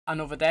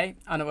another day,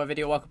 another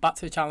video. Welcome back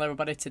to the channel,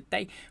 everybody.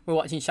 Today we're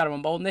watching Shadow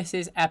and Bone. This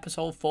is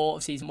episode 4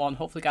 of season 1.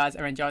 Hopefully guys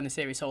are enjoying the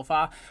series so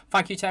far.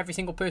 Thank you to every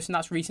single person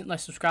that's recently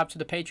subscribed to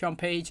the Patreon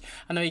page.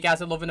 I know you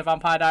guys are loving the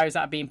Vampire Diaries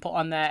that are being put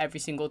on there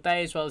every single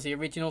day, as well as the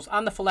originals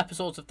and the full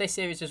episodes of this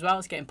series as well.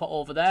 It's getting put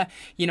over there.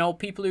 You know,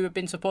 people who have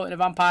been supporting the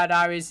Vampire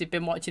Diaries, they've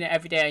been watching it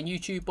every day on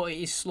YouTube, but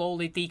it is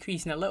slowly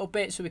decreasing a little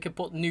bit, so we can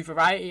put new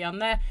variety on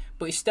there,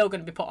 but it's still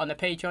going to be put on the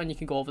Patreon. You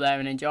can go over there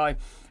and enjoy.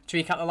 To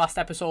recap the last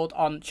episode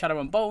on Shadow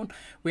and Bone,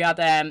 we had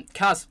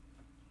Kaz,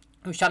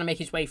 who was trying to make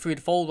his way through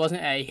the fold,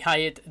 wasn't he? He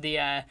hired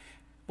the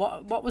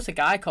what was the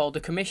guy called?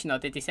 The commissioner,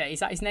 did he say? Is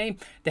that his name?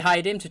 They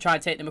hired him to try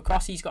and take them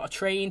across. He's got a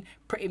train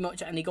pretty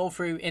much, and they go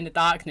through in the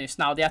darkness.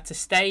 Now they had to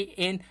stay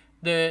in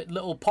the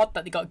little pod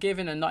that they got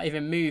given and not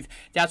even move.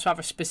 They had to have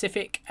a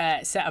specific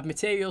set of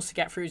materials to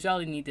get through as well.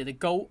 They needed a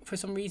goat for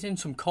some reason,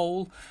 some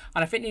coal,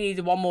 and I think they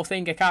needed one more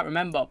thing, I can't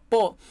remember.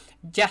 But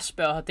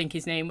Jasper, I think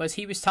his name was,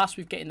 he was tasked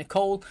with getting the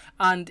coal,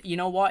 and you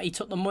know what, he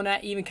took the money.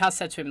 Even Kaz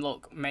said to him,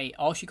 look mate,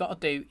 all you got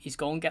to do is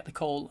go and get the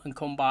coal and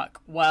come back.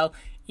 Well,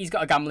 he's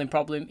got a gambling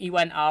problem. He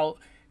went out,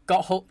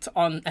 got hooked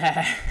on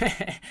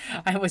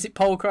was it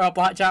poker or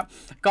blackjack?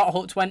 Got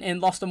hooked, went in,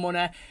 lost the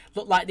money.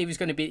 Looked like he was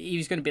going to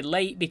be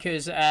late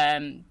because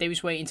they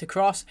was waiting to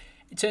cross.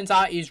 It turns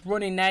out he's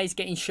running there, he's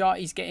getting shot,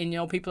 he's getting, you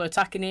know, people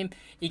attacking him.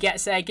 He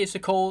gets there, gives the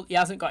call, he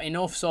hasn't got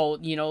enough, so,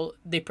 you know,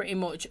 they pretty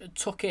much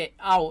took it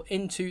out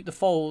into the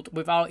fold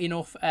without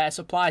enough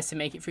supplies to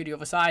make it through the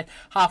other side.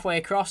 Halfway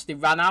across, they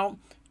ran out.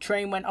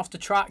 Train went off the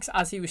tracks.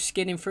 As he was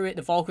skinning through it,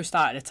 the Volker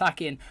started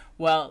attacking.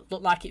 Well,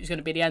 looked like it was going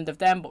to be the end of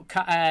them, but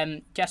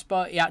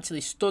Jasper, he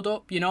actually stood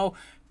up, you know,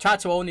 tried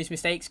to own his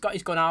mistakes, got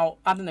his gun out,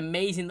 had an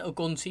amazing little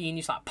gun scene.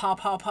 He's like pow,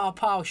 pow, pow,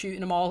 pow,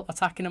 shooting them all,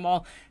 attacking them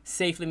all,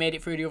 safely made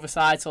it through the other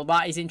side. So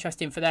that is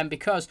interesting for them,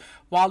 because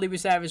while he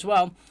was there as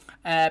well,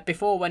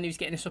 before when he was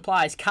getting the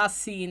supplies, Kaz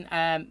seen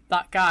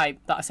that guy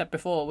that I said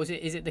before,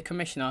 is it the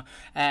commissioner,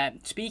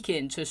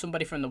 speaking to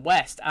somebody from the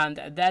west,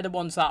 and they're the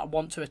ones that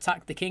want to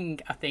attack the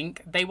king. I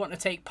think they want to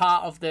take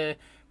part of the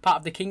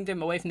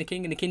kingdom away from the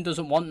king, and the king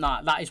doesn't want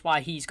that. That is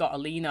why he's got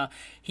Alina.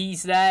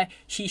 He's there.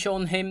 She's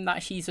shown him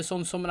that she's the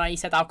sun summoner. He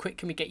said, how quick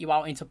can we get you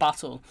out into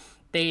battle?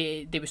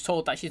 They was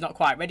told that she's not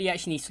quite ready yet.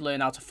 She needs to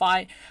learn how to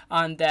fight.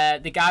 And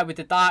the guy with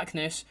the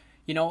darkness,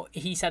 you know,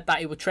 he said that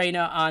he would train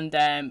her and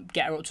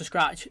get her up to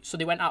scratch. So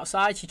they went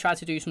outside. She tried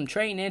to do some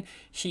training.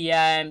 She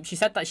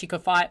said that she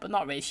could fight, but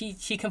not really.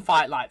 She can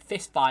fight like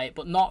fist fight,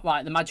 but not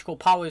like the magical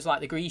powers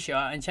like the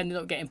Grisha. And she ended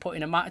up getting put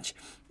in a match,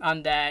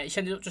 and she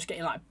ended up just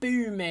getting like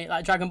boom, mate,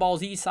 like Dragon Ball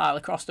Z style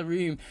across the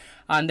room.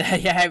 And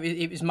yeah,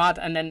 it was mad.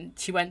 And then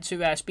she went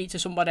to speak to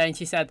somebody, and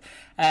she said,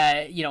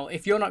 you know,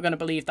 if you're not going to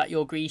believe that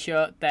you're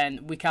Grisha,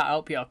 then we can't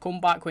help you.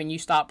 Come back when you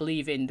start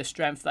believing the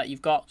strength that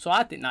you've got. So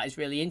I think that is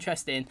really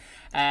interesting.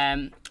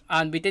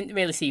 And we didn't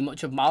really see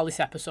much of Marley's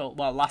episode,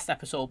 well, last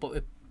episode, but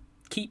we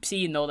keep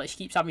seeing though that she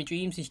keeps having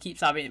dreams, and she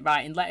keeps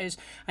writing letters,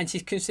 and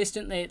she's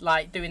consistently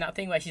like doing that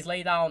thing where she's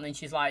laid down and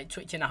she's like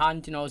twitching her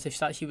hand, you know, as if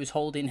that she was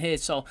holding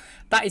his. So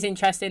that is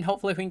interesting.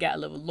 Hopefully we can get a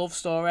little love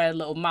story, a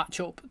little match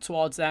up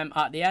towards them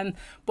at the end.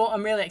 But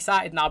I'm really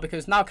excited now,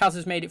 because now Kaz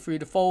has made it through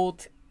the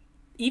fold.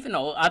 Even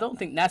though I don't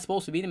think they're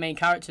supposed to be the main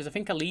characters, I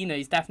think Alina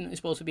is definitely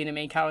supposed to be the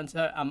main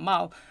character, and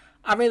Mal.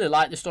 I really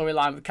like the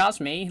storyline with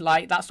Kazmi.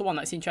 Like, that's the one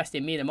that's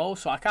interesting me the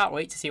most, so I can't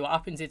wait to see what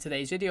happens in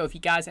today's video. If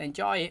you guys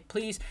enjoy it,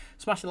 please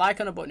smash the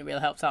like on the button. It really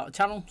helps out the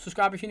channel.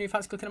 Subscribe if you're new,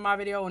 thanks for clicking on my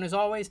video, and as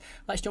always,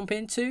 let's jump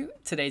into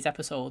today's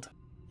episode.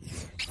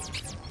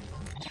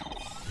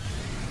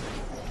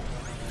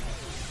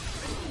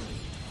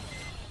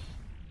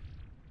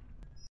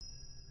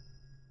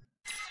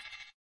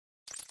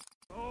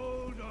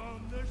 Hold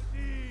on the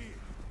sea,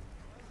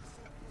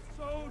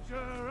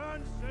 soldier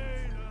and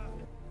sailor.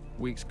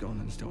 Week's gone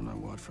and still no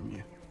word from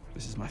you.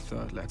 This is my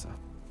 3rd letter.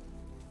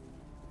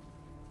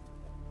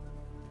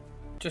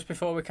 Just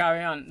before we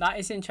carry on, that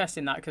is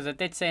interesting, that, because I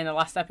did say in the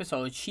last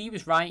episode she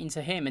was writing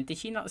to him, and did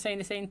she not say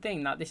the same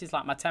thing, that this is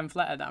like my 10th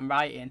letter that I'm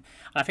writing? And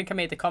I think I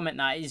made the comment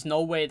that there's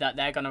no way that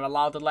they're going to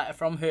allow the letter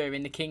from her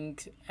in the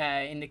king's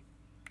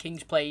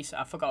place.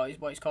 I forgot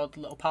what it's called,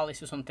 the little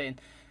palace or something,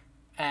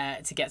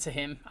 to get to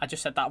him. I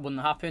just said that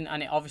wouldn't happen,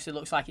 and it obviously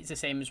looks like it's the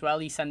same as well.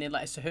 He's sending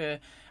letters to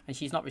her and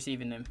she's not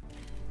receiving them.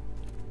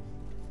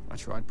 I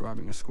tried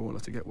bribing a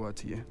squaller to get word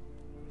to you.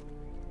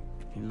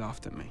 He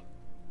laughed at me,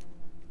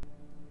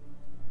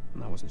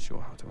 and I wasn't sure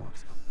how to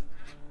answer.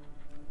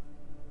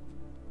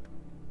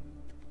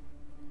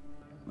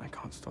 I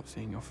can't stop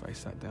seeing your face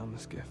set down the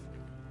skiff.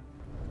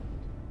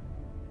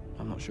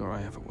 I'm not sure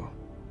I ever will.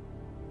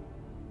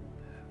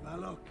 Now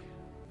look.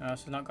 Oh,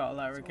 she's not got a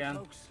letter again.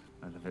 Folks,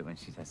 I love it when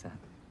she does that.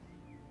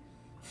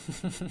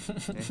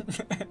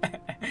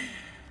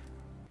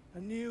 a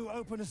new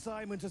open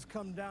assignment has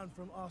come down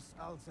from Os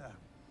Alta.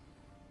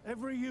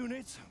 Every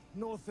unit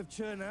north of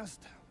Chernast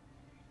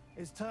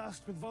is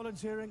tasked with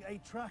volunteering a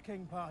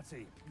tracking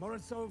party,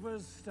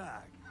 Morisova's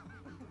stag.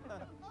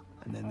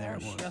 And then there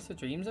it She was. has the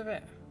dreams of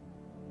it.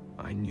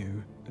 I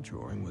knew the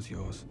drawing was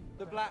yours.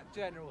 The Black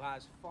General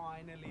has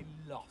finally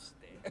lost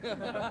it.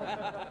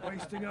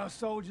 Wasting our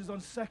soldiers on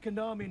Second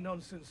Army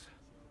nonsense.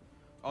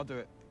 I'll do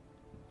it.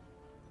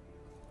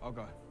 I'll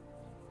go.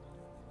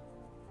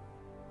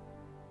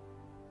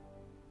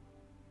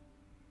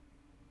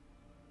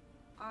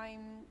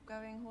 I'm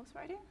going horse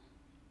riding.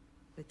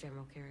 With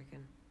General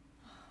Kerrigan.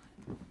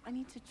 I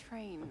need to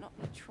train, not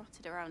be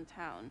trotted around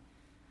town.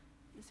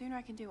 The sooner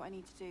I can do what I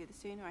need to do, the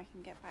sooner I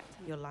can get back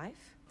to Your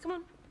life? Come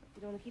on.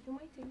 You don't want to keep him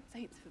waiting.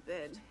 Saints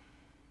forbid.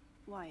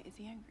 Why, is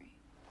he angry?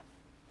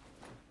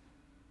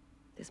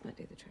 This might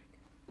do the trick.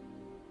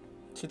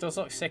 She does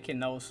look sick in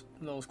those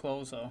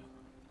clothes though.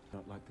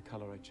 Not like the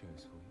colour I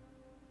chose for you.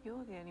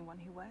 You're the only one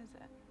who wears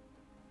it.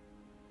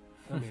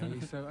 Tell me, are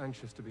you so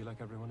anxious to be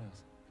like everyone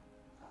else?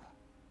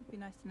 It'd be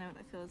nice to know what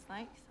that feels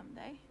like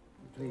someday.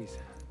 Please,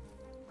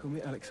 call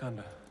me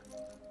Alexander.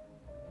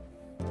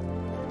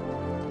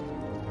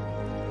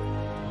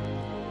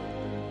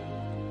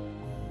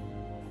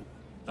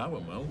 That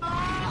went well.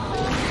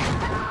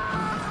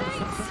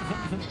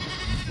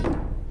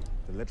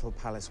 The little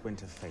palace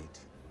winter fate.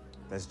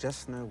 There's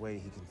just no way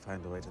he can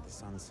find a way to the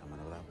Sun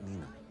Summoner without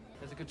Nina.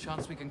 There's a good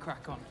chance we can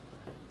crack on.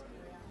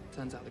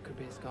 Turns out the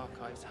Kribirsk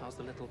archives house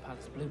the little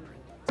palace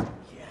blueprint.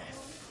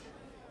 Yes.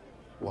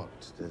 What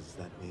does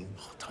that mean?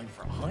 Oh, time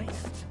for a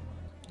heist.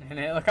 And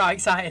look how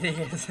excited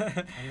he is.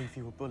 I'll leave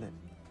you a bullet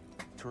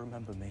to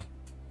remember me.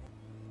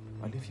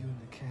 I leave you in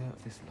the care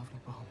of this lovely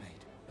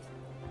barmaid.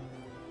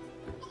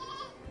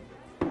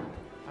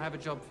 I have a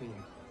job for you.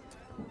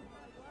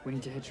 We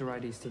need to hitch your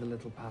IDs to the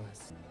little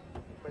palace.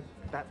 But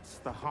that's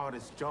the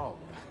hardest job.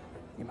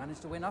 You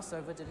managed to win us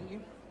over, didn't you?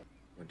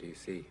 What do you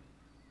see?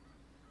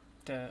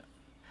 Dirt.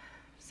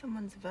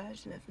 Someone's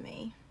version of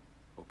me.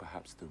 Or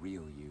perhaps the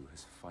real you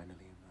has finally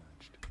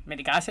emerged. I mean,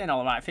 the guy's saying all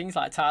the right things,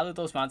 like Tyler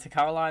does, man, to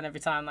Caroline every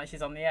time like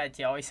she's on the edge.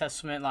 He always says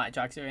something like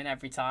drags her in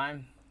every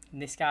time.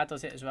 And this guy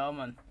does it as well,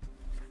 man.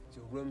 Is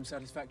your room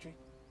satisfactory?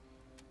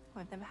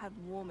 Well, I've never had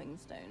warming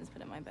stones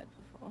put in my bed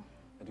before.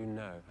 I do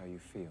know how you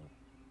feel.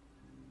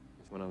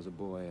 When I was a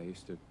boy, I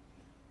used to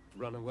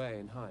run away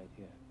and hide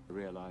here. I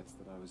realized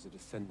that I was a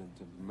descendant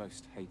of the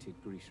most hated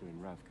Grisha in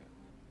Ravka.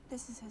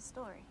 This is his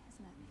story,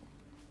 isn't it?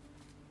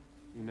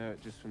 You know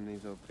it just from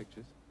these old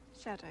pictures?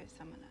 Shadow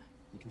Summoner.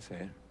 You can say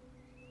it.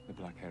 The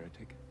Black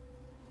Heretic.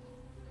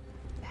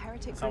 The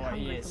heretic That's grew how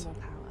he hungry is. for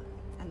more power,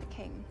 and the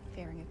king,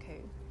 fearing a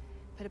coup,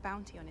 put a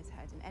bounty on his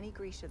head and any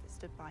Grisha that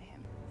stood by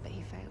him. But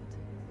he failed.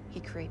 He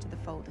created the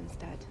Fold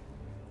instead,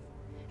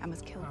 and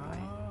was killed by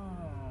it,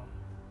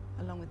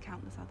 along with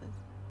countless others.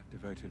 I've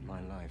devoted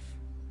my life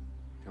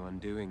to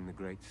undoing the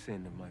great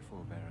sin of my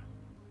forebearer.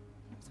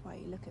 That's why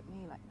you look at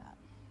me like that,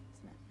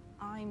 isn't it?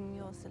 I'm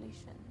your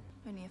solution.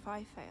 Only if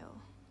I fail,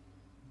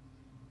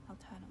 I'll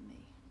turn on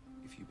me.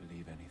 If you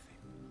believe anything,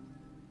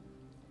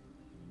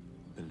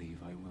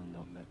 believe I will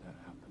not let that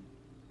happen.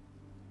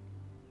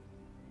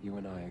 You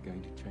and I are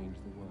going to change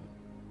the world,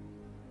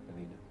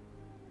 Delena.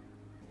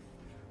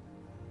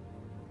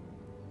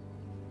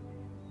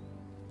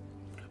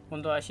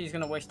 Wonder why she's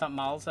gonna wish that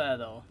Mal's there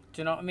though.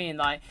 Do you know what I mean?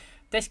 Like,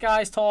 this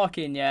guy's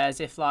talking, yeah, as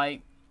if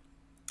like,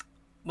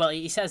 well,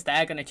 he says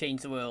they're gonna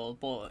change the world,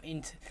 but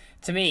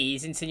to me,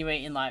 he's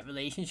insinuating like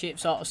relationship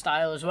sort of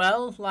style as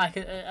well, like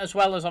as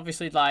well as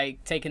obviously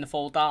like taking the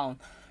Fold down.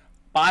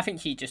 But I think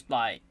she's just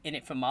like in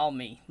it for Mal,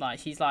 me. Like,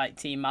 she's like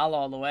Team Mal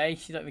all the way.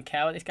 She don't even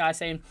care what this guy's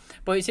saying.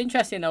 But it's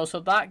interesting though. So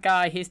that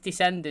guy, his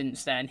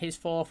descendants, then his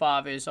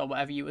forefathers or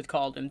whatever you would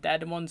call them, they're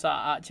the ones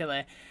that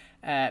actually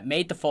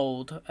made the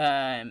Fold.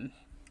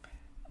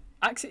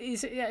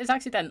 It's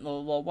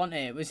accidental, or wasn't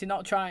it? Was he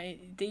not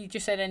trying? He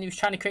just said then he was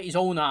trying to create his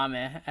own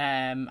army,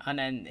 and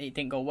then it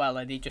didn't go well,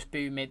 and he just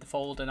boom made the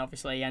Fold, and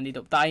obviously he ended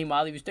up dying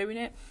while he was doing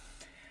it.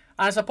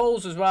 And I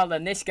suppose as well,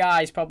 then this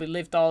guy's probably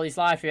lived all his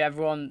life with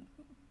everyone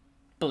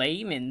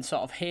blaming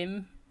sort of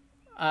him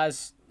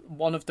as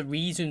one of the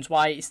reasons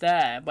why it's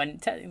there, when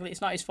technically it's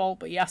not his fault,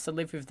 but he has to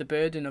live with the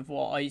burden of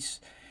what his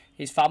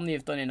family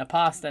have done in the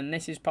past. And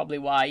this is probably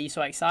why he's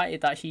so excited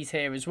that she's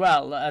here as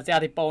well, as the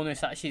added bonus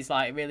that she's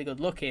like really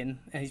good looking,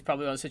 and he's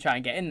probably wants to try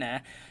and get in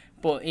there.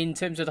 But in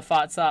terms of the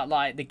fact that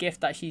like the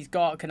gift that she's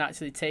got can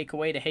actually take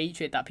away the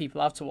hatred that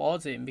people have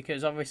towards him,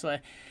 because obviously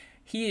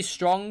he is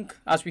strong,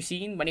 as we've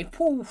seen when he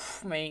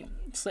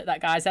slit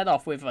that guy's head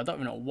off with, I don't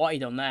even know what he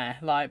done there,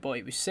 like, but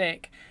it was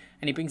sick,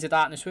 and he brings the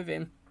darkness with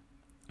him.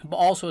 But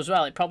also as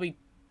well, it probably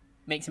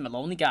makes him a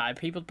lonely guy.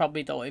 People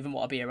probably don't even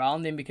want to be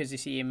around him because they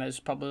see him as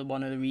probably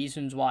one of the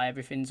reasons why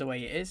everything's the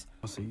way it is.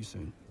 I'll see you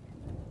soon.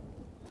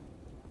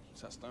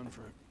 Is that stone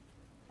fruit?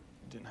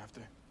 Didn't have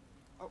to.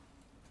 Oh,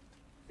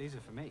 these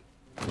are for me.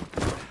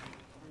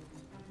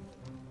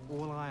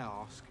 All I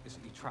ask is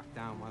that you track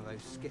down one of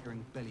those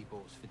skittering billy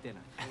balls for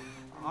dinner.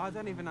 I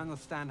don't even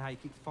understand how you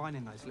keep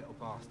finding those little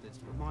bastards,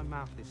 but my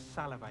mouth is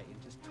salivating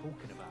just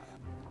talking about it.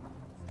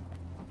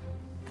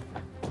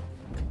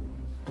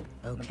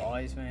 Okay, the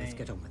boys, mate. Let's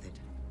get on with it.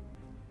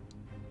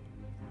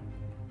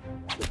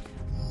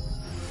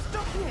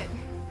 Stop it!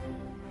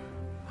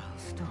 I'll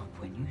stop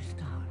when you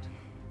start.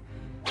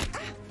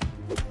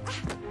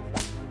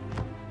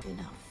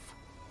 Enough.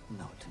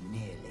 Not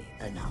nearly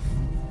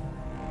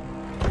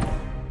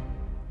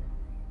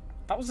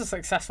was a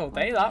successful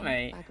day, that,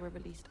 mate. Bagger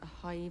released a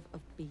hive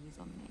of bees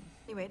on me.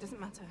 Anyway, it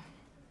doesn't matter.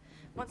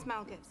 Once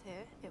Mal gets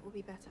here, it will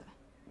be better.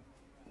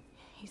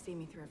 He's seen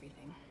me through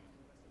everything.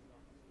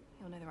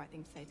 He'll know the right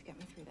thing to say to get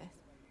me through this.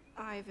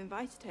 I've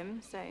invited him,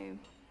 so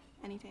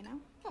any day now.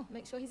 Oh,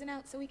 make sure he's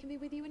announced so we can be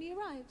with you when he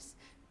arrives.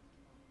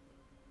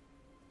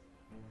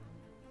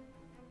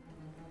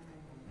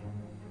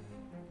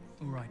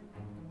 All right.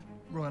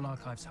 Royal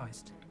Archives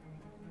heist.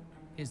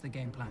 Here's the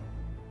game plan.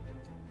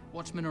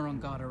 Watchmen are on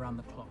guard around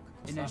the clock.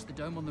 Inej, the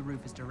dome on the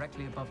roof is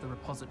directly above the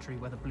repository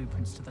where the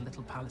blueprints to the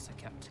little palace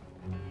are kept.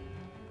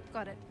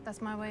 Got it.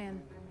 That's my way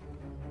in.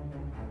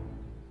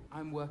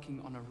 I'm working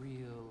on a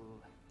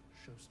real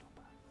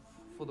showstopper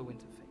for the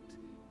Winter Fete.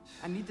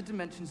 I need the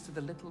dimensions to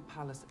the little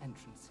palace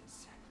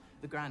entrances.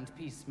 The grand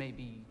piece may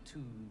be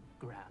too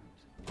grand.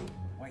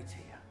 Wait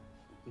here.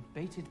 With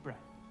bated breath.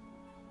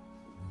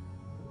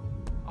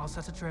 I'll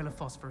set a trail of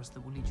phosphorus that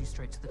will lead you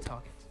straight to the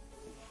target.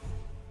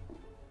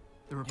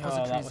 The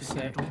repository is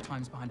secured at all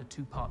times behind a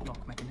two-part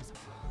lock mechanism.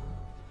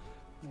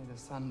 May the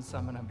sun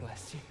summoner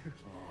bless you.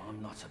 Oh,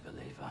 I'm not a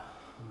believer.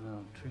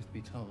 Well, truth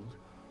be told,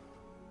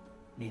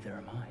 neither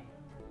am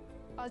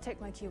I. I'll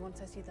take my cue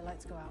once I see the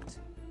lights go out.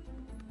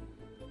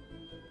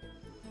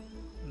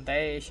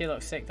 She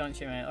looks sick, don't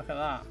she, mate? Look at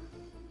that.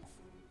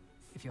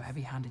 If you're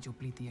heavy-handed, you'll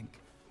bleed the ink.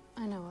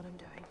 I know what I'm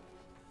doing.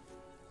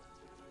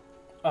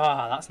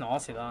 Oh, that's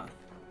naughty, that.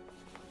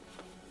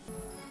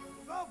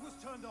 Valve was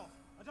turned off.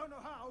 I don't know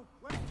how.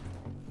 Where?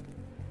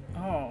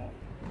 Oh.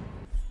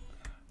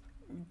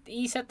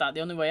 He said that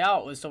the only way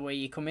out was the way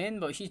you come in,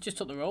 but she's just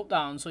took the rope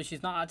down, so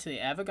she's not actually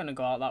ever going to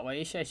go out that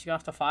way, is she? She's going to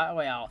have to fight her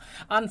way out.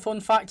 And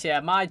fun fact, yeah,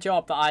 my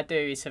job that I do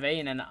is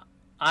surveying, and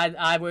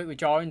I work with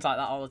drawings like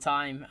that all the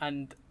time,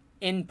 and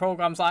in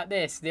programs like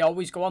this, they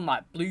always go on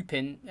like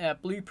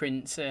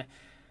blueprints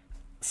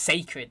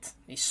sacred.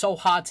 It's so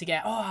hard to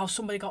get, oh, how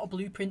somebody got a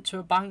blueprint to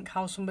a bank,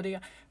 how somebody...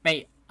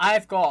 Mate,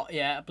 I've got,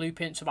 a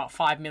blueprint to about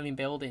 5 million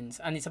buildings,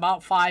 and it's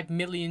about 5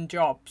 million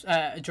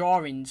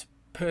drawings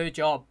per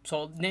job.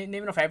 So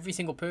near enough every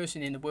single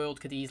person in the world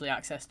could easily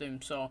access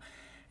them. So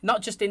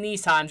not just in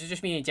these times, it's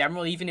just me in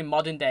general, even in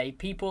modern day,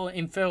 people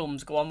in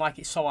films go on like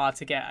it's so hard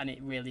to get, and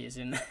it really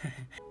isn't.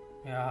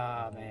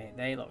 Yeah, mate,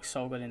 they look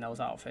so good in those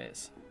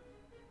outfits.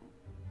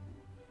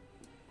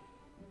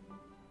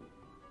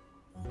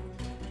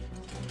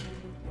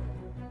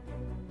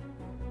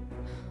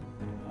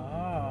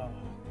 Oh.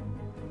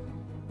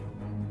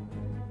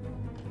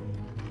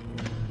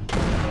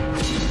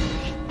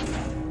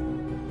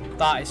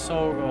 That is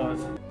so good.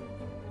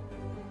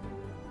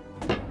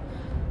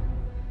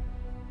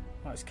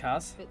 Oh, it's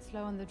Kaz. Bit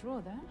slow on the draw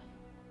there.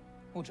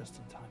 Or just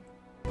in time.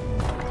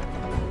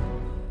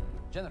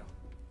 General.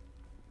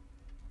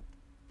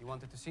 You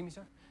wanted to see me,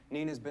 sir?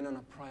 Nina's been on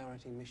a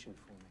priority mission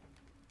for me.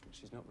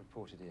 She's not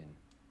reported in.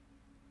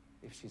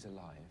 If she's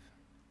alive,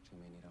 she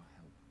may need our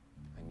help.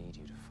 I need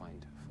you to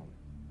find her for me.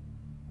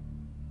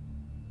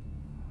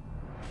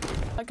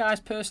 That guy's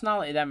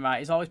personality then, right,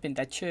 he's always been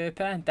dead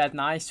chirper and dead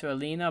nice to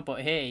Alina,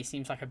 but here he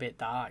seems like a bit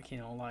dark, you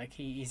know, like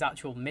his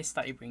actual mist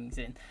that he brings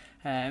in.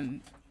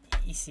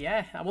 He's,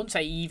 yeah, I wouldn't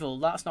say evil,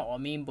 that's not what I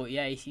mean, but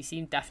yeah, he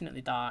seemed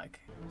definitely dark.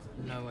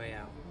 No way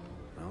out.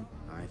 Well,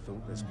 I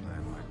thought this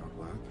plan might not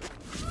work.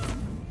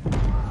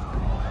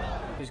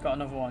 He's got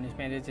another one, he's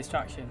made a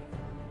distraction.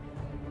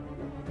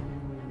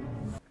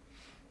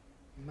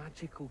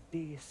 Magical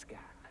deer scan.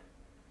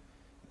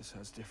 This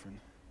hurt's different.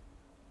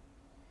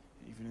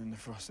 Even in the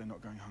frost, they're not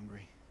going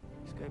hungry.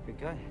 Let's go, big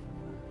guy.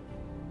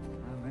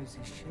 Oh, moves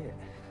his shit.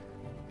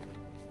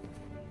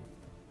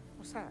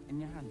 What's that in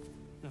your hand?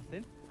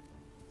 Nothing.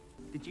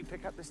 Did you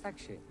pick up the stag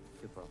shit,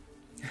 good bro?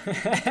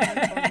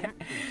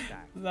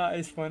 That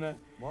is funny.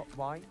 What?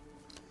 Why?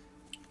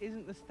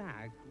 Isn't the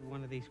stag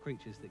one of these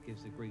creatures that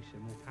gives the Grisha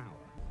more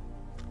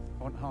power?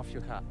 I want half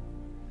your cut.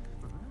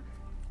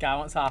 Guy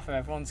wants half of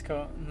everyone's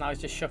cut, and now he's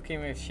just shook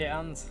him with shit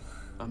hands.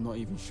 I'm not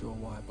even sure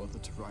why I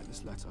bothered to write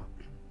this letter.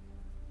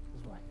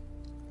 Why?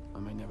 I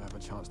may never have a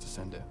chance to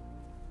send it.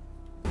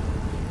 I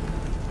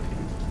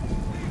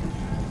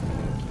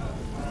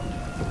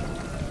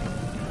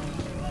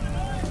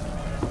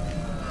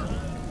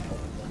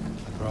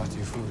brought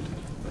you food.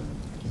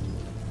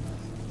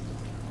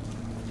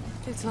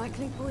 It's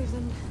likely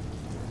poisoned.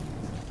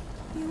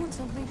 You want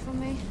something from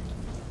me?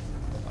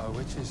 Our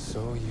witch is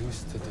so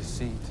used to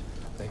deceit,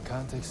 they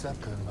can't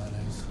accept good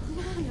manners.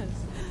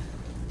 Manners?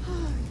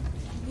 Oh,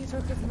 you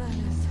talk of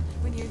manners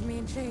when you have me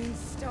in chains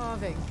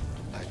starving.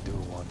 I do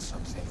want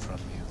something from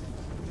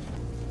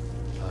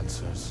you.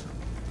 Answers.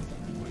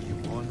 Were you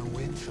born a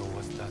witch, or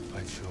was that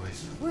by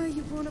choice? Were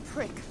you born a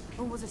prick,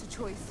 or was it a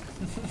choice?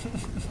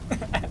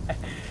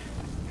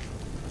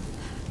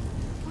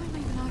 Why am I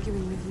even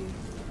arguing with you?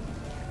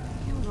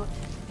 You're not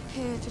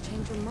here to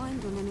change your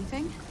mind on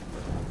anything.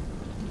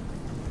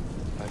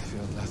 I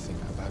feel nothing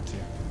about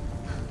you.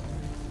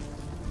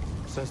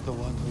 Says the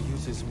one who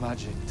uses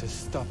magic to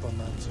stop a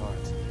man's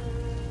heart.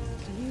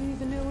 Do you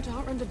even know what a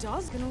Heartrender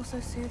does? Can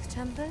also soothe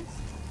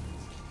tempers?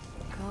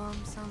 Calm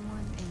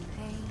someone in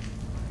pain.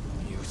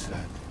 You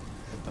said.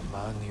 The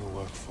man you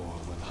work for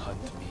will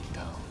hunt me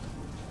down.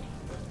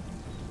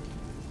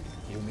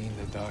 You mean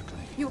the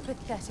Darkling? You're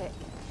pathetic.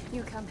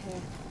 You come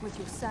here with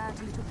your sad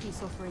little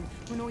peace offering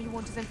when all you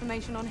want is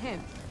information on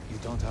him. You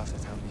don't have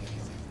to tell me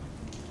anything.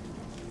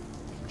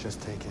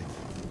 Just take it.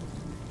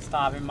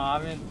 Starving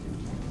Marvin.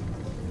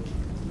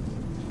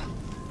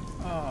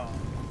 Oh.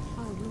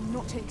 I will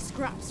not take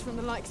scraps from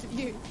the likes of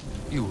you.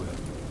 You will.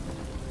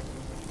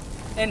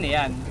 In the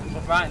end,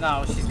 but right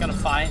now she's gonna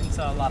fight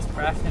until her last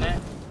breath, innit?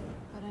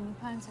 Got any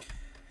plans? Do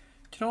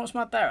you know what's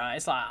mad there, right?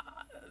 It's like,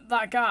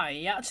 that guy,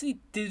 he actually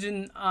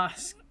didn't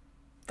ask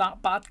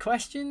that bad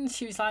questions.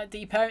 She was like, do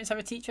your parents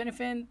ever teach you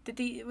anything?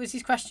 Was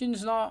his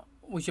questions not,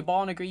 was you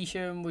born a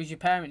Grecian? Was your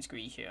parents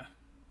Grecian?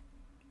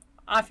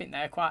 I think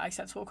they're quite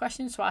acceptable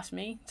questions to ask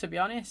me, to be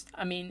honest.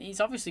 I mean,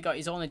 he's obviously got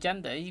his own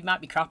agenda. He might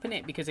be crapping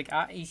it because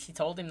she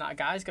told him that a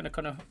guy's going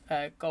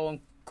to go and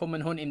come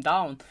and hunt him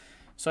down.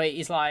 So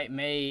he's like,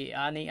 mate,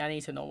 I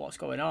need to know what's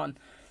going on.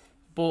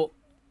 But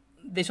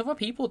there's other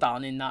people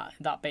down in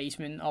that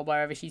basement or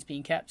wherever she's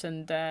being kept,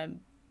 and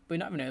we've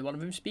not even heard one of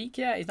them speak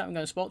yet. He's not even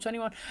going to speak to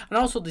anyone. And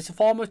also, there's a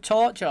form of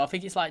torture. I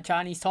think it's like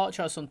Chinese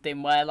torture or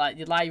something, where like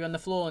they lie you on the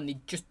floor and they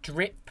just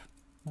drip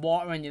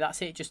water on you.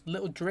 That's it, just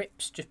little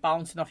drips just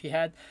bouncing off your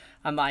head,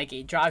 and like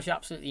it drives you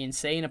absolutely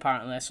insane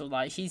apparently. So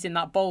like she's in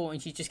that boat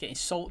and she's just getting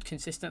soaked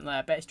consistently.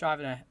 I bet it's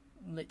driving her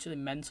literally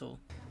mental.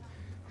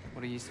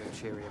 What are you so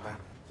cheery about?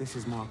 This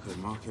is Marco.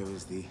 Marco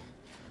is the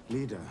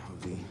leader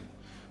of the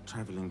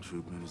travelling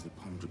troupe known as the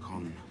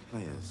Pomdricon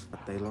Players.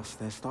 But they lost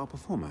their star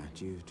performer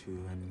due to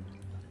an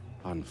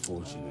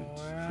unfortunate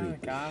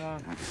freak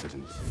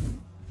accident.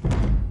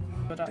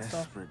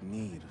 Desperate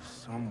need of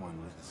someone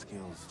with the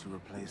skills to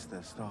replace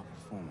their star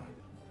performer.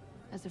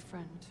 As a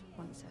friend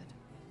once said,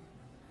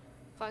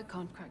 if I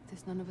can't crack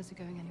this, none of us are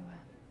going anywhere.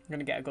 I'm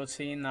gonna get a good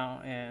scene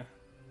now, yeah.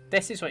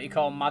 This is what you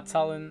call mad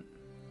talent.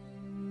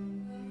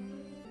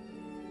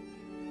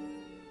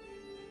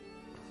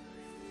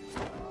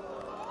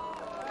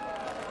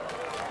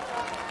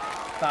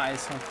 That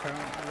is some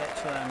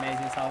literally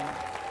amazing talent.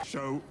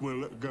 Show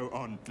will go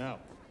on. Now,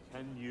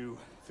 can you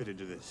fit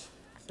into this?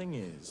 Thing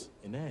is,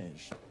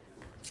 Inej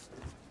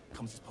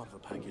comes as part of a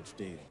package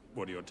deal.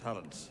 What are your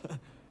talents?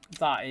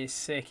 That is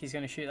sick. He's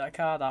going to shoot that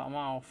card out of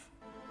mouth.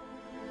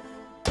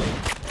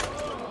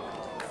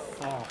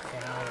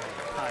 Fucking hell,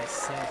 that is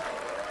sick.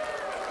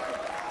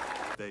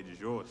 Stage is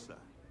yours, sir.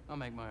 I'll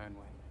make my own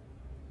way.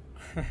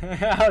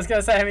 I was going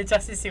to say, I'm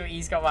interested to see what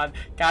he's got, man.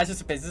 Guy's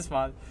just a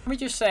businessman. Let me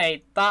just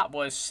say, that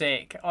was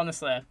sick,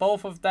 honestly.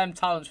 Both of them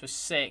talents were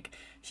sick.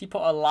 She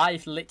put her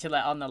life literally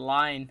on the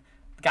line.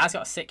 The guy's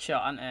got a sick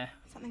shot, hasn't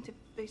he? Something to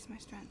boost my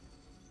strength.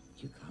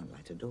 You can't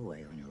light a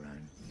doorway on your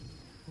own.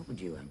 What would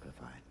you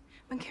amplify?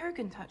 When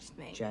Kerrigan touched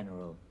me...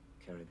 General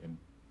Kerrigan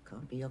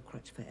can't be your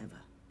crutch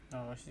forever.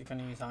 Oh, she's going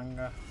to use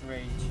anger,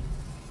 rage.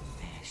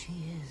 There she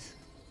is.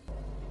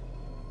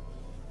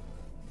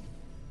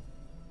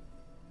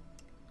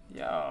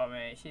 Yo,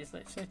 mate, she's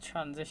literally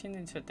transitioned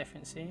into a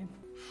different scene.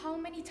 How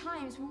many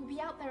times will we be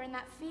out there in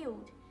that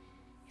field?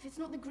 If it's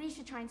not the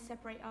Grisha trying to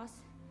separate us,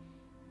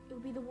 it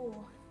will be the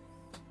war.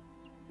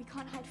 We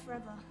can't hide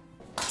forever.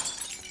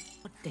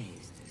 What day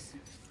is this?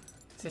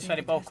 Is this where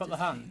they both cut the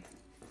hand?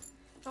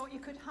 Thought you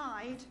could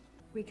hide.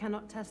 We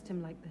cannot test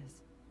him like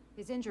this.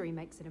 His injury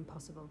makes it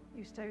impossible.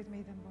 You stay with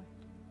me then, boy.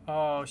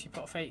 Oh, she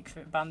put a fake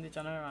bandage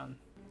on her hand.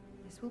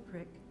 This will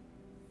prick.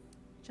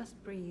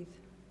 Just breathe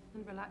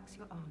and relax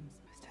your arms.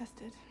 I was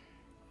tested.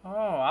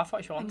 Oh, I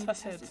thought she wasn't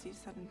tested. tested due to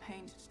sudden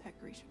pain to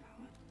detect Grisha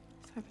power.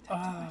 So I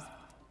protected myself.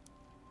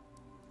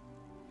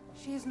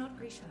 She is not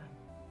Grisha.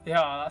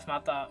 Yeah, that's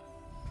mad, that.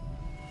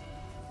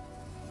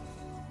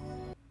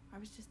 I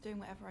was just doing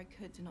whatever I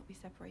could to not be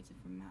separated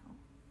from Mal.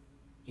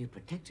 You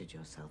protected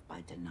yourself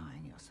by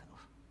denying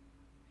yourself.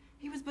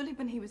 He was bullied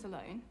when he was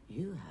alone.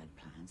 You had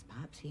plans.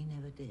 Perhaps he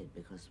never did,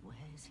 because where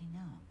is he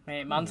now?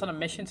 Mate, man's on a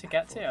mission to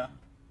get to you.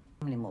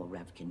 How many more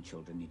Ravkin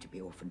children need to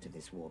be orphaned to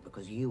this war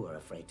because you were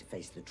afraid to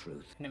face the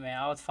truth? Anyway,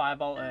 I would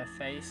firebolt her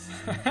face.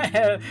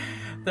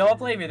 They're all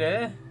blaming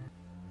her.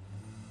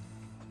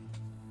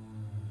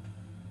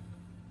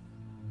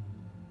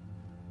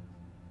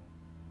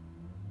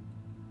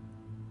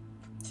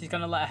 She's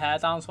gonna let her hair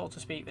down, so to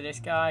speak, with this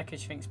guy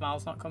because she thinks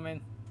Mal's not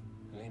coming.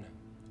 Delena,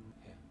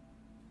 here.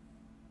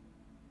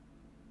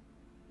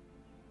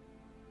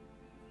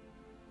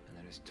 And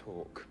there is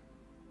talk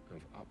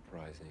of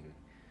uprising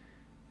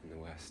in the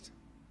West,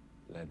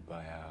 led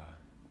by our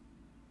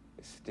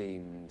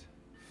esteemed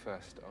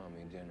First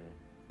Army General.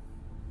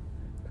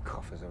 The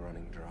coffers are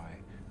running dry,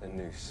 the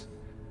noose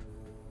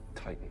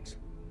tightens,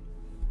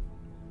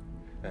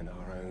 and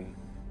our own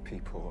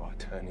people are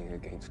turning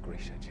against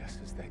Grisha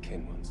just as their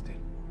kin once did.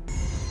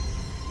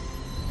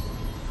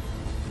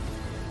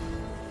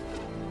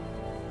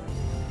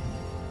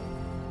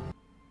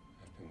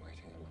 I've been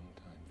waiting a long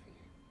time for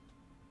you.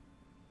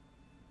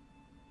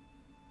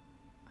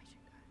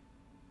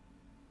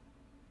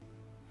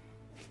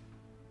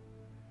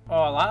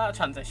 Oh, I like that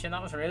transition.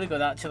 That was really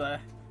good, actually.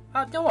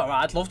 You know what,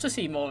 I'd love to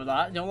see more of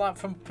that. You know, like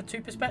from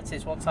two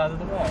perspectives, one side of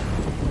the wall.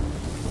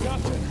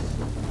 Captain!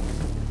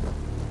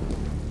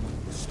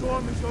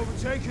 storm is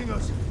overtaking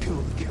us. Kill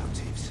the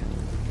captives.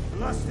 The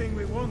last thing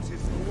we want is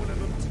for one of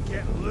them to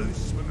get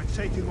loose when we're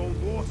taking on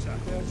water.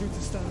 They are due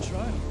to stand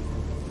trial.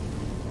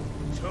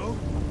 So?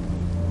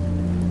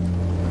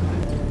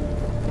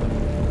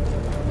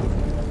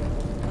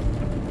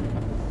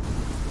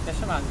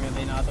 This reminds me of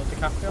Leonardo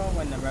DiCaprio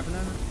when the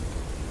Revenant.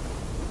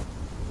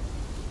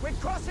 We're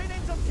crossing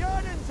into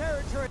Fjorden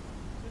territory.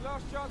 Your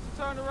last chance to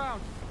turn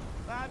around.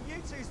 You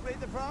two split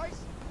the prize.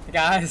 The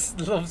guy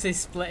loves his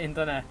splitting,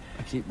 doesn't he?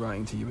 I keep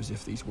writing to you as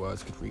if these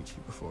words could reach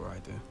you before I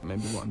do.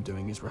 Maybe what I'm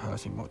doing is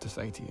rehearsing what to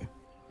say to you.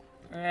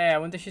 Yeah, I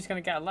wonder if she's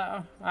going to get a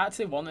letter. I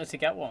actually want her to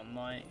get one,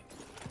 like...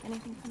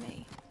 Anything for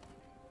me?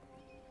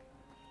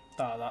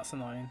 Oh, that's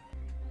annoying.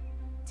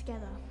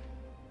 Together.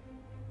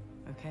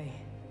 Okay.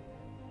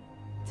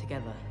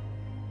 Together.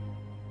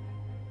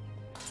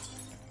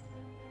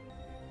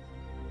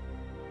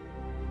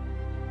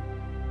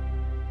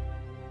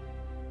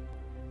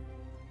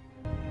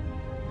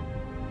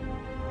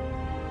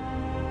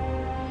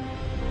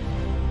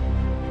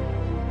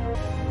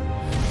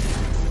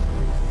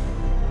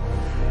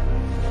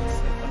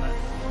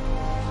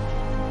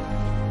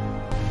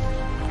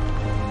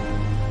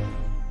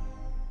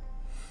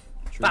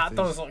 That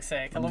does look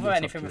sick. I love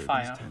anything with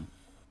fire.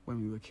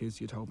 When we were kids,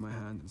 you'd hold my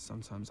hand, and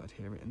sometimes I'd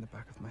hear it in the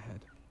back of my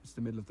head. It's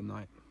the middle of the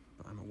night,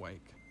 but I'm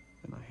awake.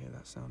 Then I hear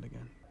that sound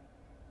again.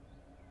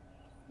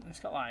 It's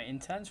got like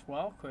intense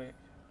well quick.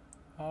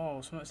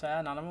 Oh, something's there,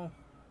 an animal.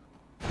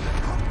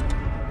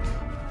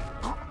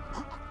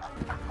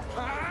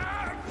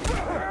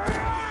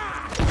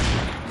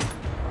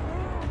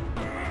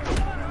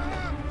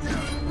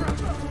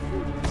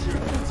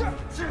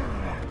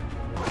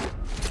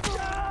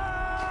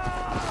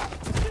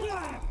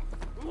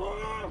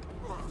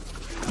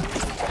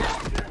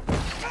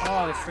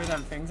 Oh, they threw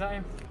them things at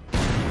him.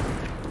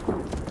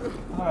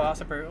 Oh,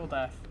 that's a brutal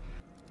death.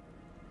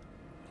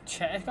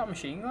 Chet's got a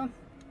machine gun.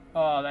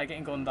 Oh, they're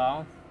getting gunned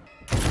down.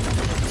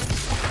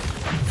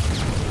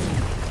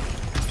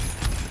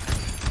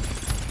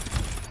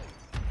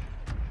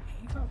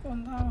 He got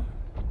gunned down.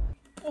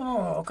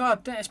 Oh,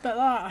 God, didn't expect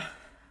that.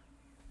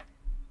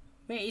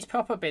 Mate, he's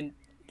proper been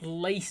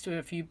laced with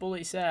a few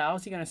bullets there.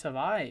 How's he going to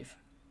survive?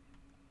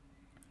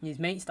 His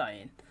mate's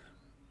dying.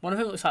 One of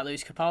them looks like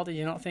Lewis Capaldi, do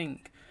you not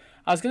think?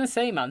 I was going to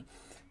say, man,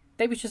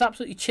 they were just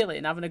absolutely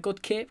chilling, having a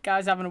good kip,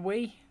 guys having a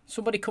wee.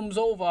 Somebody comes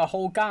over, a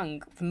whole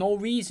gang, for no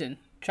reason,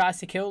 tries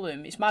to kill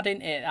them. It's mad,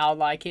 isn't it, how,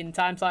 like, in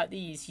times like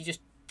these, you just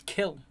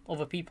kill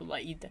other people.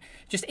 Like, you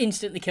just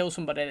instantly kill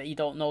somebody that you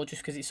don't know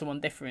just because it's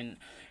someone different.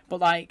 But,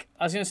 like,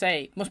 I was going to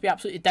say, it must be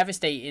absolutely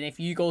devastating if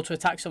you go to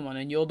attack someone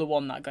and you're the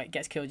one that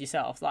gets killed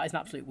yourself. That is an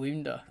absolute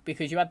wounder,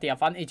 because you had the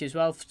advantage as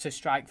well to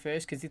strike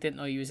first because they didn't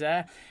know you was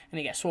there,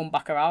 and you get swung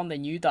back around,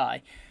 then you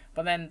die.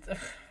 But then,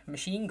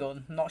 machine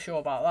gun, not sure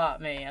about that,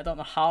 mate. I don't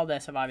know how they're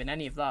surviving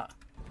any of that.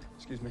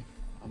 Excuse me,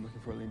 I'm looking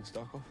for Elena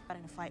Starkov. Got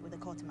in a fight with the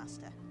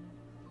quartermaster.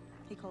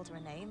 He called her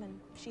a name and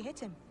she hit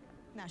him.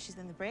 Now she's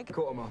in the brig.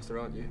 Quartermaster,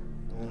 aren't you?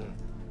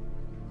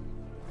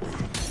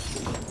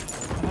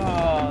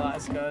 Oh,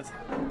 that's good.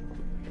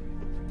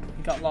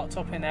 He got locked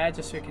up in there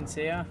just so we can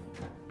see her.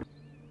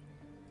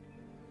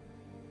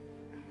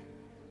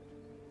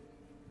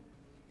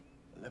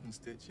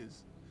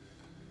 Stitches.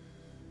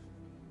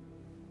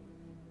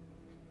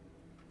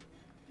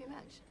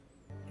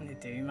 They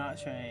do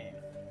match, mate.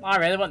 I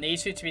really want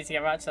these two to be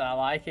together, actually. I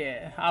like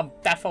it. I'm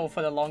defo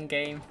for the long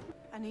game.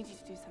 I need you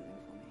to do something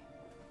for me.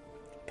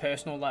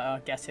 Personal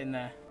letter, get in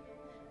there.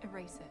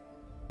 Erase it.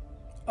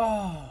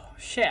 Oh,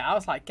 shit. I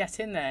was like, get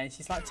in there. And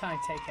she's like trying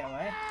to take it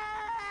away.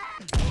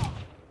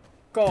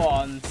 Go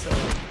on,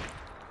 son.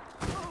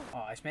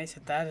 Oh, his mates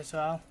are dead as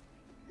well.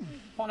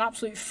 What an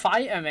absolute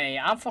fighter, mate.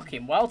 I'm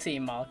fucking well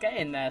team, Mal. Get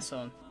in there,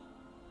 son.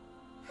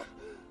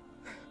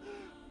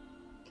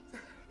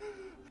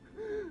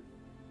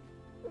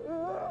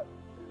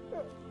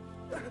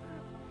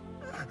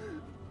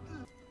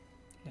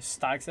 The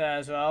stag's there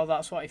as well.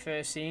 That's what he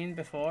first seen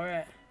before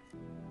it.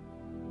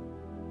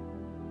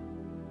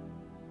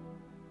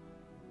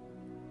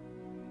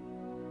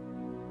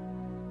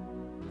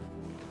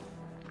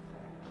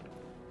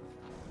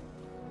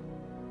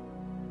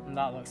 And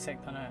that looks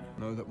sick, doesn't it?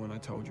 Know that when I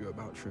told you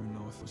about True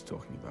North, I was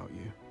talking about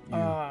you. You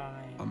Oh,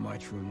 are my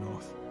True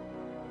North.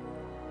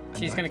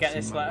 she's gonna get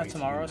this letter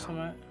tomorrow or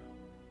something.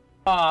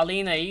 Oh,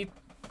 Lena, you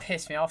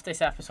pissed me off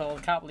this episode.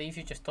 I can't believe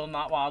you just done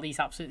that while he's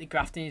absolutely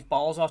grafting his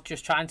balls off,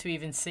 just trying to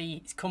even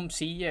come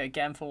see you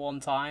again for one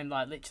time.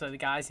 Like, literally, the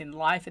guy's in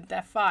life and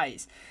death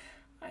fights.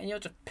 And you're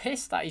just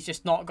pissed that he's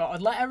just not got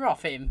a letter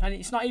off him. And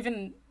it's not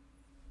even,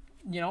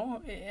 you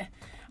know,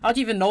 how do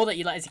you even know that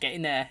you let her get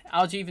in there?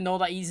 How do you even know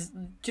that he's,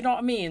 do you know what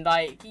I mean?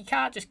 Like, you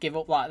can't just give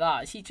up like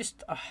that. She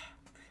just,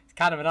 it's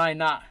kind of annoying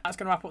that. That's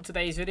going to wrap up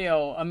today's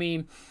video. I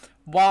mean,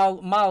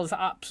 while Mal's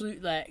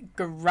absolutely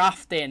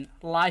grafting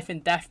life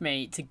and death,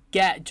 mate, to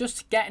get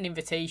an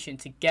invitation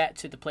to get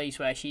to the place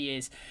where she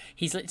is.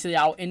 He's literally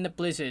out in the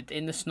blizzard,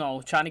 in the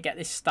snow, trying to get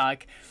this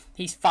stag.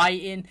 He's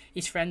fighting,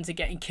 his friends are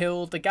getting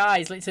killed, the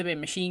guy's literally been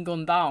machine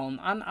gunned down,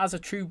 and as a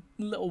true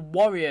little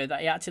warrior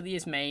that he actually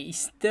is, mate, he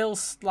still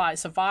like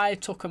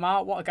survived, took him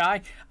out. What a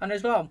guy. And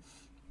as well,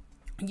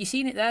 you've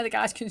seen it there, the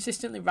guy's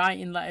consistently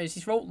writing letters.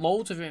 He's wrote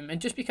loads of them, and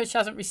just because she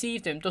hasn't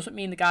received them doesn't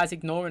mean the guy's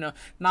ignoring her.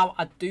 Now,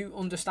 I do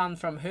understand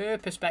from her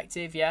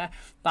perspective, yeah,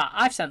 that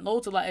I've sent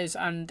loads of letters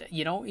and,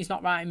 you know, he's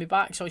not writing me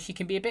back, so she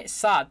can be a bit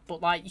sad,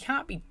 but, like, you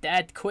can't be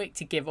dead quick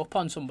to give up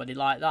on somebody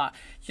like that.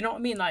 You know what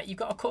I mean? Like, you've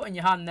got a cut on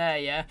your hand there,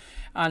 yeah,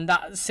 and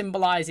that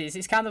symbolises,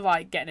 it's kind of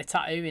like getting a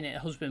tattoo in it,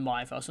 husband,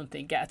 wife or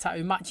something, get a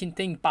tattoo, matching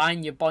thing,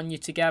 bond you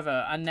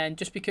together, and then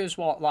just because,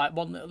 what, like,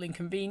 one little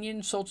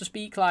inconvenience, so to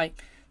speak,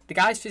 like, the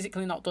guy's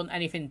physically not done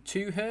anything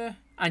to her,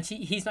 and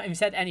he's not even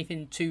said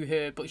anything to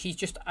her, but she's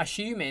just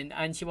assuming,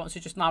 and she wants to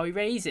just now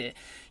erase it.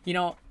 You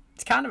know,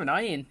 it's kind of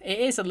annoying. It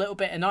is a little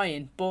bit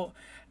annoying, but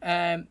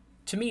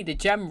to me, the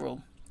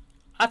general,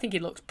 I think he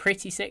looks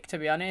pretty sick, to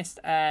be honest.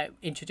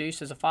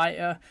 Introduced as a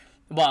fighter.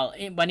 Well,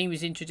 when he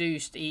was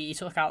introduced, he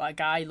took out that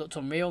guy, he looked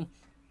unreal.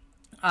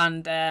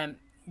 And,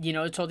 you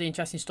know, it told the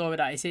interesting story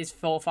that it's his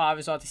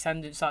forefathers or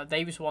descendants, that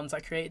they was the ones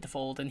that created the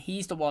Fold, and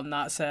he's the one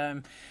that's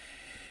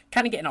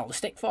kind of getting all the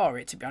stick for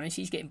it, to be honest.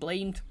 He's getting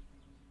blamed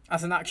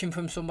as an action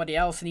from somebody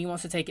else, and he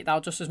wants to take it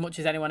down just as much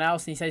as anyone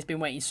else. And he says he's been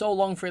waiting so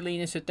long for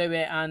Alina to do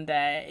it, and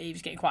he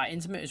was getting quite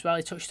intimate as well.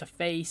 He touched her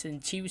face,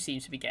 and she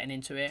seems to be getting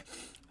into it.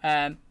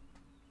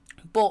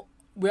 But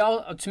we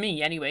all, to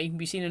me anyway,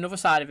 we've seen another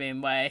side of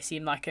him where it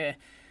seemed like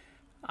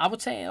I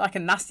would say like a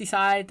nasty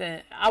side.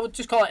 I would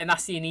just call it a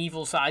nasty and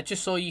evil side,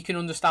 just so you can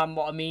understand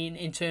what I mean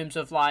in terms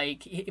of,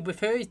 like, with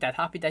her he's dead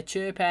happy, dead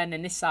chirping,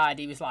 and this side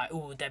he was like,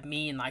 oh, dead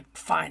mean, like,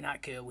 find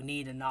that girl, we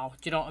need her now.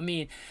 Do you know what I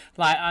mean?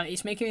 Like,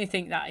 it's making me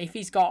think that if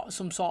he's got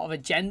some sort of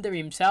agenda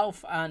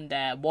himself, and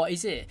what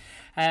is it?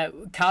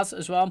 Kaz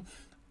as well.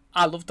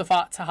 I love the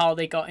fact how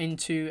they got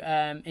into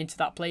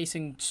that place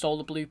and stole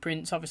the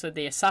blueprints. Obviously,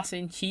 the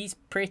assassin, she's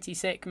pretty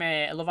sick,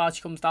 mate. I love how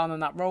she comes down on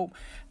that rope.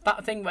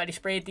 That thing where he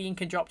sprayed the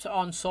ink and dropped it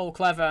on, so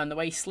clever. And the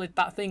way he slid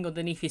that thing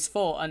underneath his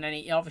foot. And then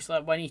he,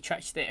 obviously, when he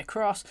stretched it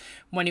across,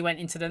 when he went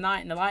into the night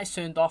and the lights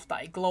turned off,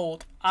 that it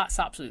glowed. That's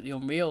absolutely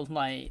unreal.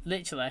 Like,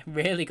 literally,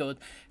 really good.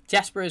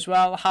 Jesper as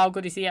well, how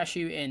good is he at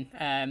shooting?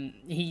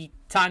 He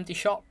timed his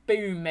shot,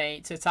 boom,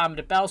 mate, to the time of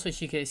the bell so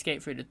she could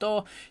escape through the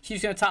door. She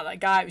was going to attack that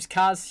guy, it was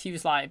Kaz. She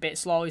was like a bit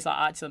slow. He's like,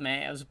 actually,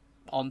 mate, it was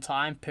on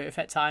time,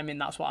 perfect timing,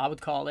 that's what I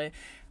would call it.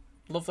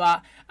 Love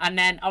that. And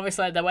then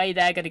obviously the way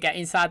they're going to get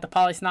inside the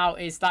palace now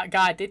is that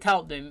guy did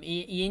help them.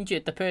 He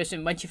injured the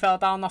person when she fell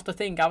down off the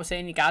thing. I was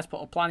saying you guys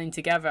put a plan in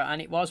together, and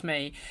it was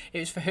me. It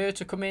was for her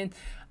to come in.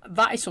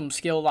 That is some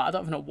skill that I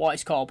don't even know what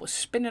it's called, but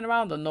spinning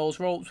around on those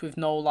ropes with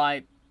no,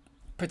 like,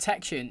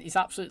 protection is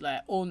absolutely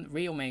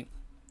unreal, mate.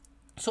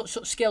 Such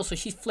skill. So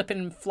she's flipping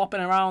and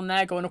flopping around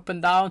there, going up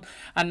and down,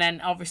 and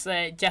then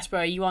obviously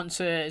Jesper, he wants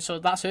to, so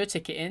that's her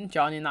ticket in,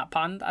 joining that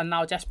band. And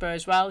now Jesper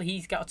as well,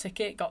 he's got a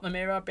ticket, got the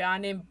mirror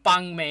behind him,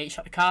 bang, mate,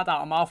 shot the card out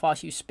of her mouth while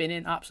she was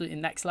spinning, absolutely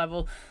next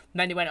level. And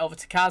then he went over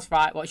to Kaz,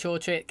 right, what's your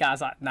trick?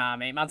 Guy's like, nah,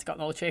 mate, man's got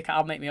no trick,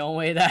 I'll make my own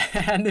way there.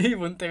 And he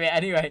wouldn't do it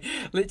anyway.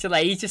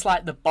 Literally, he's just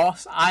like the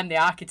boss, I'm the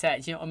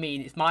architect, you know what I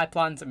mean? It's my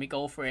plans and we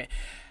go for it.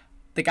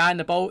 The guy in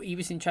the boat, he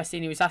was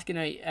interesting. He was asking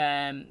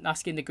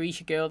the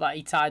Grisha girl that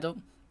he tied up,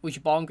 was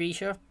you born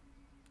Grisha?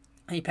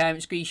 And your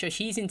parents Grisha?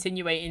 She's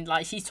insinuating,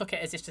 like, she took it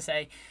as if to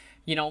say,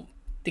 you know,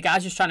 the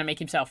guy's just trying to make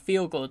himself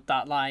feel good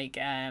that, like,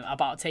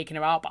 about taking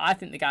her out. But I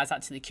think the guy's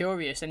actually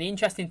curious. And the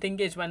interesting thing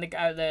is when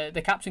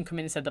the captain come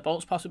in and said the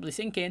boat's possibly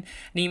sinking and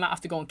he might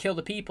have to go and kill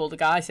the people, the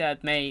guy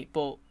said, mate,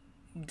 but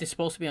they're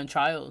supposed to be on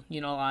trial,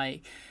 you know,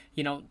 like,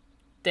 you know,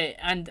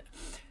 and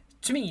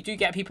to me, you do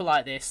get people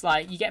like this.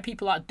 Like, you get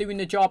people that are doing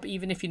the job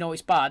even if you know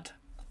it's bad.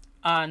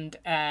 And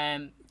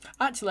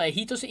actually,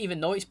 he doesn't even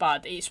know it's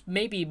bad. It's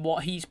maybe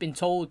what he's been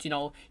told, you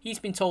know. He's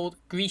been told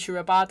Grisha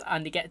are bad,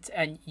 and you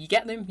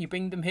get them, you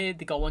bring them here,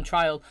 they go on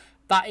trial.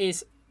 That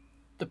is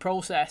the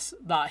process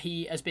that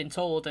he has been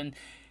told. And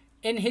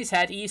in his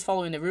head, he's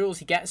following the rules.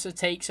 He gets her,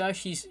 takes her.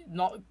 She's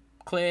not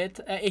cleared.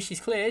 If she's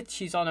cleared,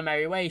 she's on her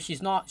merry way.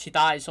 She's not, she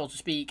dies, so to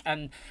speak.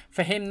 And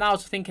for him now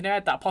to think in her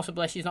head that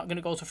possibly she's not going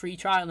to go to free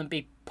trial and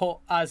be put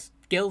as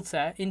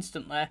guilty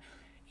instantly,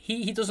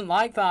 he doesn't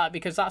like that,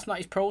 because that's not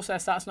his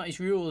process, that's not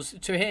his rules.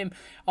 To him,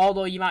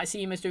 although you might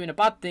see him as doing a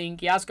bad thing,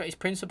 he has got his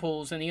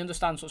principles and he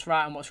understands what's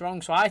right and what's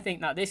wrong. So I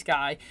think that this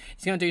guy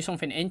is going to do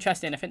something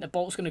interesting. I think the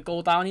boat's going to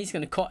go down, he's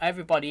going to cut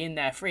everybody in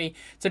there free.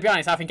 To be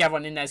honest, I think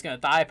everyone in there is going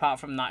to die apart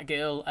from that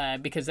girl,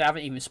 because they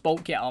haven't even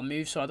spoke yet or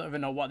moved, so I don't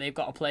even know what they've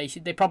got to play.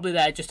 They're probably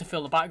there just to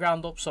fill the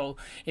background up, so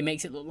it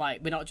makes it look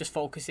like we're not just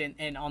focusing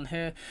in on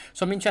her.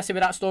 So I'm interested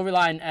with that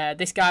storyline.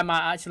 This guy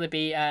might actually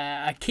be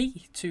a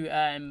key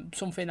to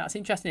something that's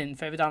interesting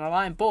further down the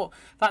line. But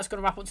that's going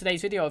to wrap up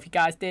today's video. If you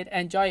guys did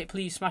enjoy it,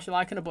 please smash a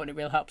like on the button, it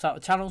really helps out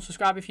the channel.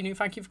 Subscribe if you're new.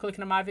 Thank you for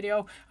clicking on my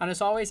video, and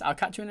as always, I'll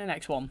catch you in the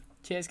next one.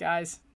 Cheers, guys.